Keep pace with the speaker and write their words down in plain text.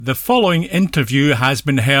The following interview has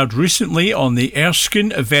been heard recently on the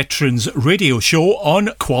Erskine Veterans Radio Show on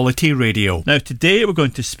Quality Radio. Now, today we're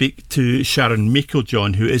going to speak to Sharon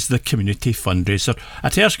Meiklejohn, who is the community fundraiser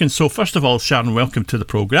at Erskine. So, first of all, Sharon, welcome to the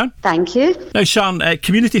programme. Thank you. Now, Sharon,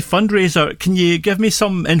 community fundraiser, can you give me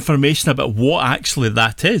some information about what actually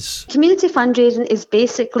that is? Community fundraising is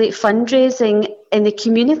basically fundraising in the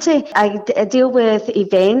community. I deal with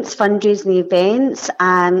events, fundraising events,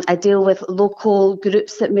 and I deal with local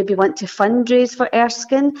groups that maybe want to fundraise for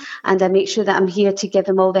Erskine, and I make sure that I'm here to give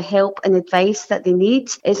them all the help and advice that they need.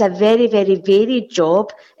 It's a very, very varied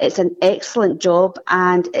job. It's an excellent job,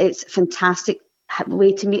 and it's a fantastic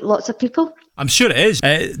way to meet lots of people. I'm sure it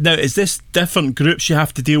is. Now, is this different groups you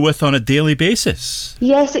have to deal with on a daily basis?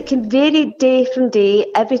 Yes, it can vary day from day.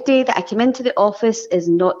 Every day that I come into the office is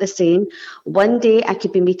not the same. One day I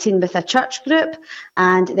could be meeting with a church group,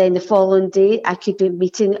 and then the following day I could be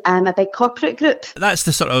meeting a big corporate group. That's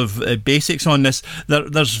the sort of basics on this.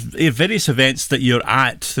 There's various events that you're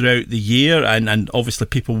at throughout the year, and obviously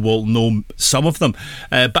people will know some of them.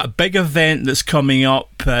 But a big event that's coming up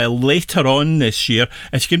later on this year,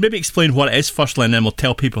 if you can maybe explain what it is firstly, and then we'll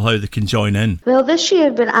tell people how they can join in. Well, this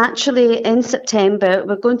year we're actually in September,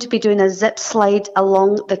 we're going to be doing a zip slide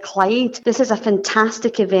along the Clyde. This is a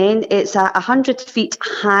fantastic event. It's a 100 feet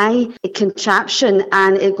high contraption,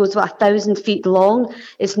 and it goes about 1,000 feet long.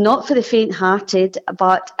 It's not for the faint-hearted,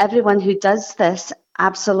 but everyone who does this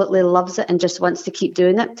absolutely loves it and just wants to keep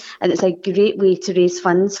doing it, and it's a great way to raise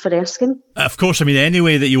funds for Erskine. Of course, I mean, any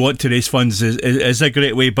way that you want to raise funds is a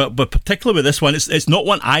great way, but particularly with this one, it's not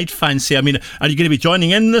one I'd fancy. I mean, are you going to be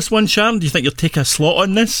joining in this one, Sharon? Do you think you'll take a slot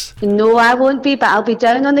on this? No, I won't be, but I'll be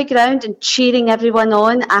down on the ground and cheering everyone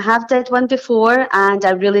on. I have did one before and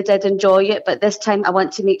I really did enjoy it, but this time I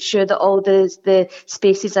want to make sure that all the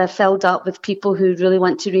spaces are filled up with people who really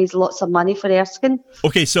want to raise lots of money for Erskine.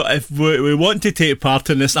 Okay, so if we want to take part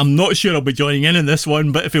in this, I'm not sure I'll be joining in this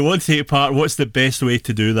one, but if we want to take part, what's the best way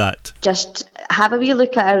to do that? Just have a wee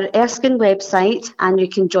look at our Erskine website and you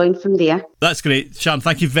can join from there. That's great. Sharon,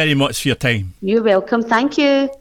 thank you very much for your time. You're welcome. Thank you.